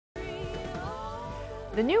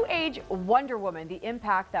The new age Wonder Woman, the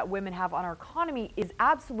impact that women have on our economy is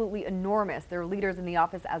absolutely enormous. They're leaders in the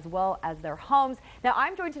office as well as their homes. Now,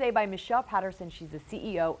 I'm joined today by Michelle Patterson. She's the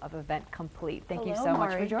CEO of Event Complete. Thank you so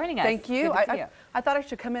much for joining us. Thank you. Good to see you. I thought I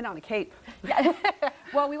should come in on a cape. Yeah.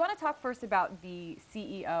 Well, we want to talk first about the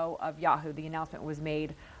CEO of Yahoo. The announcement was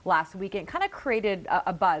made last week and kind of created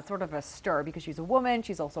a buzz, sort of a stir, because she's a woman,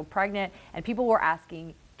 she's also pregnant, and people were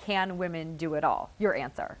asking, can women do it all? Your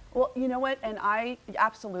answer? Well, you know what? And I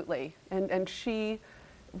absolutely. And she,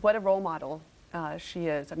 what a role model she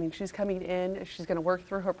is. I mean, she's coming in, she's going to work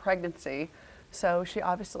through her pregnancy. So she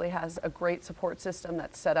obviously has a great support system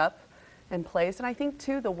that's set up in place. And I think,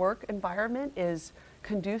 too, the work environment is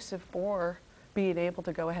conducive for being able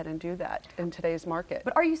to go ahead and do that in today's market.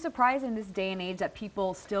 But are you surprised in this day and age that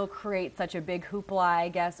people still create such a big hoopla, I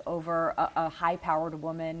guess, over a high-powered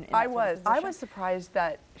woman? I was surprised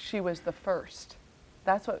that she was the first.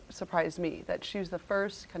 That's what surprised me, that she was the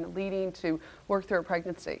first kind of leading to work through a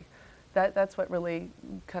pregnancy. That's what really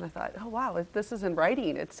kind of thought, oh wow, this is in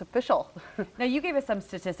writing, it's official. Now you gave us some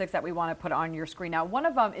statistics that we want to put on your screen. Now one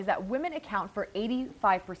of them is that women account for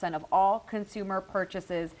 85% of all consumer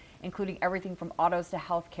purchases, including everything from autos to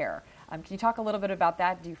healthcare. Can you talk a little bit about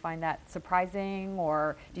that? Do you find that surprising,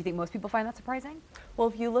 or do you think most people find that surprising? Well,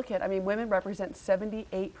 if you look at, I mean, women represent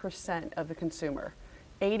 78% of the consumer,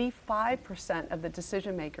 85% of the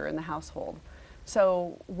decision maker in the household.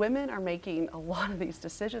 So women are making a lot of these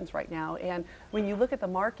decisions right now, and when you look at the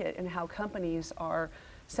market and how companies are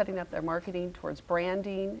setting up their marketing towards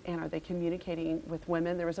branding, and are they communicating with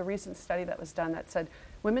women? There was a recent study that was done that said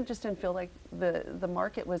women just didn't feel like the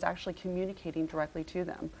market was actually communicating directly to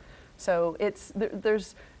them. So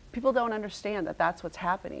there's people don't understand that that's what's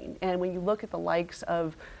happening. And when you look at the likes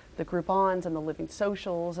of the Groupons and the Living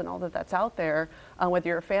Socials and all that's out there, whether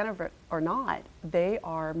you're a fan of it or not, they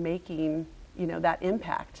are making that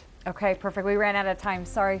impact. Okay, perfect. We ran out of time.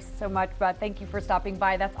 Sorry so much, but thank you for stopping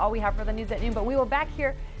by. That's all we have for the news at noon, but we will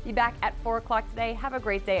be back at 4 o'clock today. Have a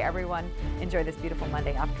great day, everyone. Enjoy this beautiful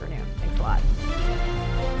Monday afternoon. Thanks a lot.